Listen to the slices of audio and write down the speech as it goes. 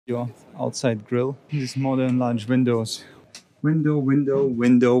Your outside grill. These modern large windows. Window, window,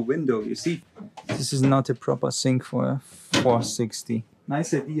 window, window. You see, this is not a proper sink for a 460.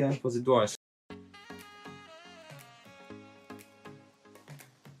 Nice idea for the doors.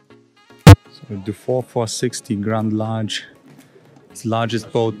 So Dufour 460 Grande Large. It's the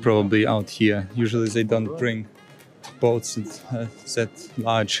largest boat probably out here. Usually they don't bring boats that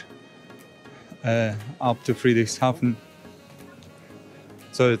large up to Friedrichshafen.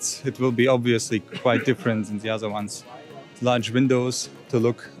 So it will be obviously quite different than the other ones. Large windows to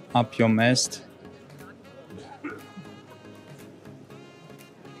look up your mast.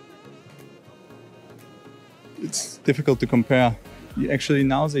 It's difficult to compare. Actually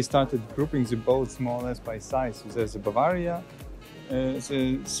now they started grouping the boats more or less by size. So there's a Bavaria, the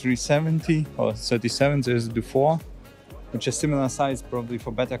 370 or 37, there's a Dufour, which is similar size probably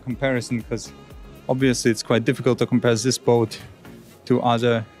for better comparison, because obviously it's quite difficult to compare this boat to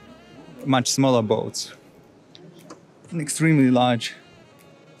other much smaller boats. An extremely large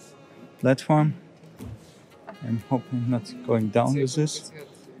platform. I'm hoping not going down with this.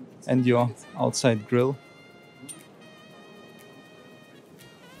 And your outside grill.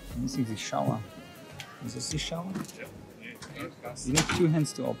 I'm missing the shower. Is this the shower? You need two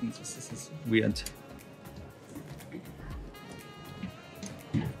hands to open this. This is weird.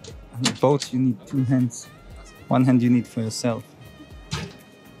 On the boat you need two hands. One hand you need for yourself.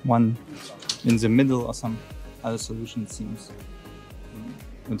 One in the middle or some other solution, it seems,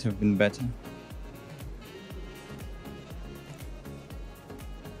 would have been better.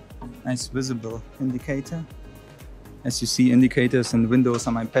 Nice visible indicator. As you see, indicators and windows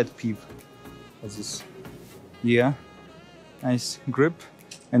are my pet peeve for this year. Nice grip.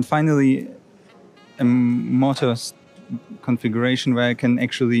 And finally, a motor configuration where I can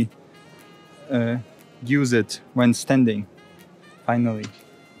actually use it when standing. Finally.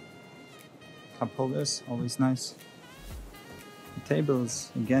 Cup holders, always nice. The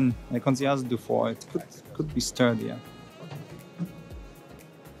tables, again, like on the other Dufour, it could be sturdier.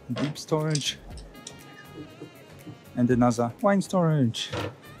 Deep storage. And another wine storage.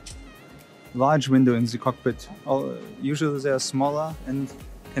 Large window in the cockpit. Usually they are smaller and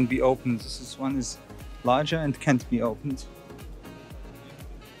can be opened. This one is larger and can't be opened.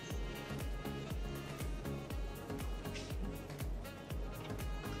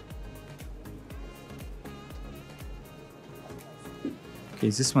 Okay,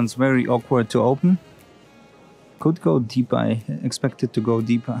 this one's very awkward to open. Could go deeper, I expect it to go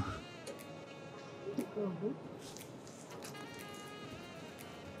deeper.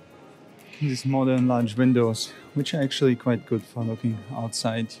 These modern large windows, which are actually quite good for looking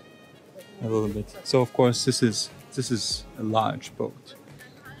outside a little bit. So of course this is a large boat.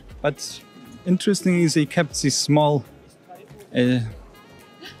 But interestingly they kept these small,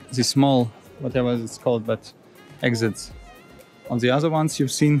 whatever it's called, but exits. On the other ones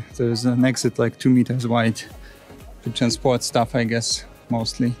you've seen, there's an exit like 2 meters wide to transport stuff, I guess,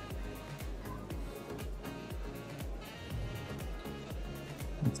 mostly.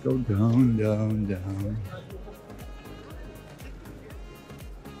 Let's go down, down, down.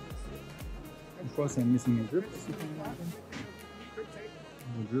 Of course I'm missing a grip. I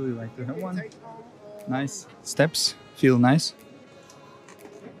would really like to have one. Nice steps, feel nice.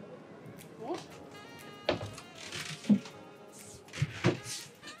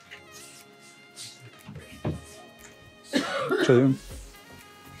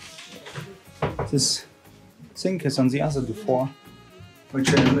 This sink is on the other Dufour,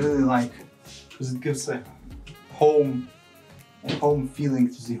 which I really like because it gives a home feeling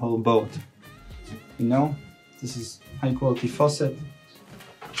to the whole boat. You know, this is high quality faucet.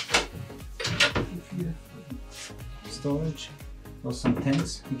 Storage, or some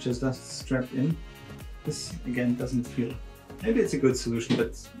tanks, which is just strapped in. This again doesn't feel. Maybe it's a good solution,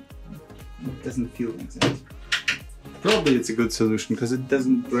 but it doesn't feel like that. Probably it's a good solution because it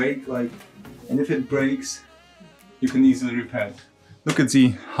doesn't break, and if it breaks, you can easily repair it. Look at the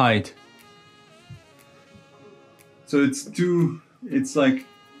height. So it's like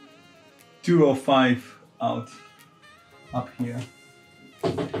 205 out up here.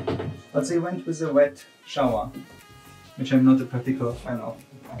 But they went with a wet shower, which I'm not a particular fan of.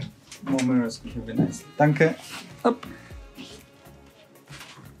 More mirrors would have been nice. Danke. Up.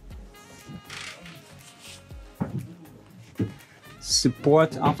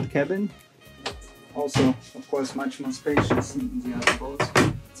 Support aft cabin. Also, of course, much more spacious than the other boats.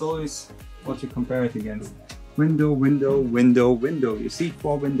 It's always what you compare it against. Window, window, window, window. You see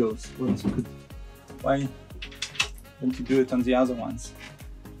 4 windows. Why don't you do it on the other ones?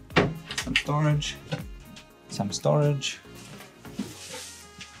 Some storage.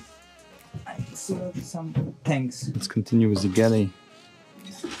 some tanks. Let's continue with the galley.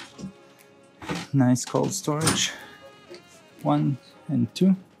 Nice cold storage. 1 and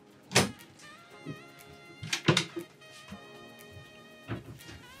 2.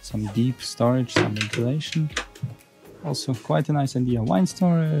 Some deep storage, some ventilation. Also quite a nice idea. Wine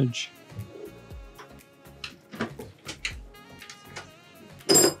storage.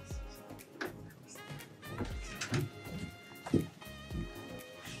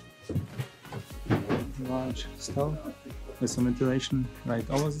 Large stove with some ventilation right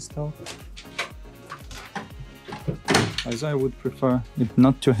over the stove. As I would prefer it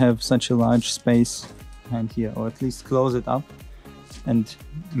not to have such a large space behind here, or at least close it up and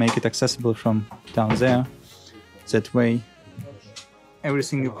make it accessible from down there. That way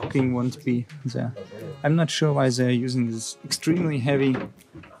everything you're cooking won't be there. I'm not sure why they're using this extremely heavy,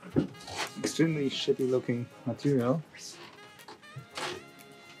 extremely shitty looking material.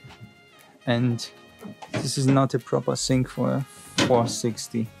 And this is not a proper sink for a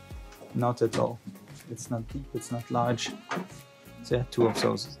 460. Not at all. It's not deep, it's not large. There are 2 of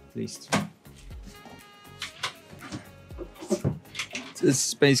those at least. This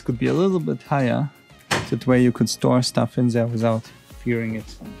space could be a little bit higher. That way you could store stuff in there without fearing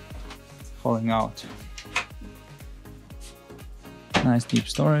it falling out. Nice deep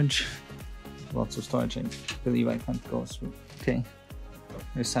storage. Lots of storage, I believe I can't go through. Okay,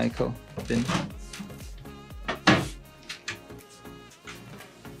 recycle bin.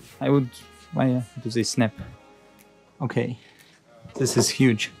 Why do they snap? Okay, this is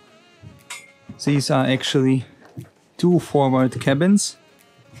huge. These are actually 2 forward cabins,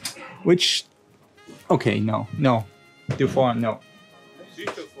 which, okay, no, Dufour, no.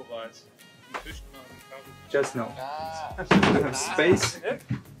 Just no. Space,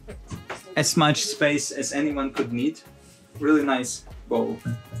 as much space as anyone could need. Really nice bowl.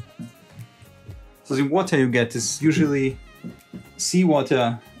 So the water you get is usually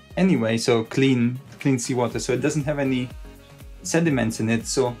seawater anyway, so clean seawater, so it doesn't have any sediments in it,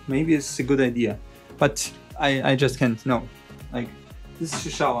 so maybe it's a good idea. But I just can't, no. Like, this is a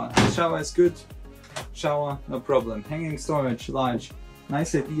shower. The shower is good. Shower, no problem. Hanging storage, large.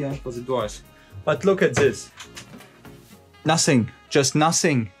 Nice idea for the doors. But look at this. Nothing. Just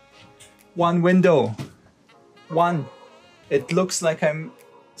nothing. 1 window. 1. It looks like I'm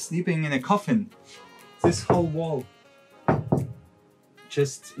sleeping in a coffin. This whole wall.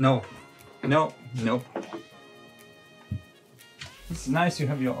 Just no. No. It's nice you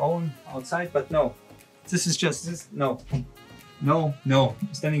have your own outside, but no. This is just this. No.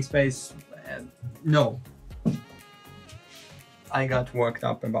 Standing space. No. I got worked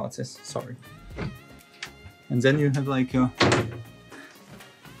up about this. Sorry. And then you have like your.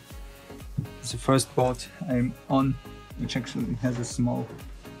 It's the first boat I'm on, which actually has a small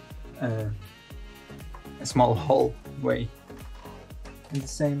hallway. And the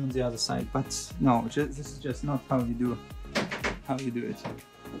same on the other side, but no, this is just not how you do it.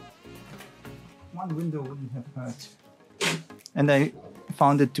 1 window wouldn't have hurt. And I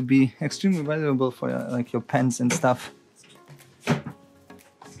found it to be extremely valuable for like your pens and stuff. The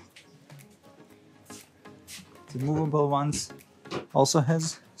movable ones also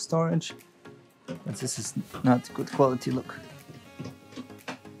has storage, but this is not good quality. Look.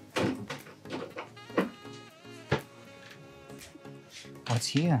 What's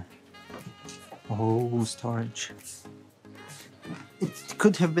here? Oh, storage. It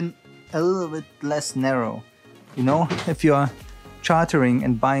could have been a little bit less narrow. You know, if you're chartering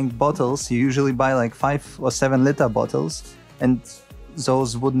and buying bottles, you usually buy like 5 or 7 liter bottles, and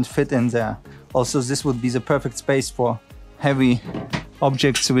those wouldn't fit in there. Also, this would be the perfect space for heavy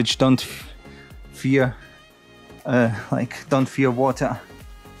objects which don't fear water,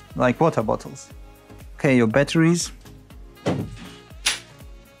 like water bottles. Okay, your batteries.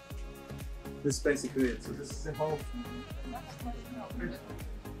 This is basically it. So this is the whole.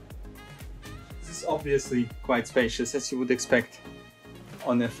 This is obviously quite spacious, as you would expect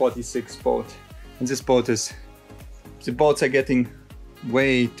on a 46 boat. And this boat is. The boats are getting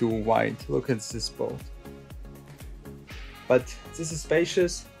way too wide. Look at this boat. But this is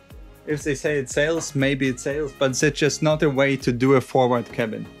spacious. If they say it sails, maybe it sails, but that's just not a way to do a forward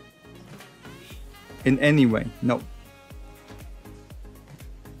cabin. In any way, no.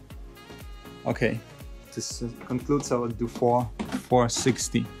 Okay, this concludes our Dufour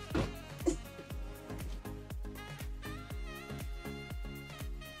 460.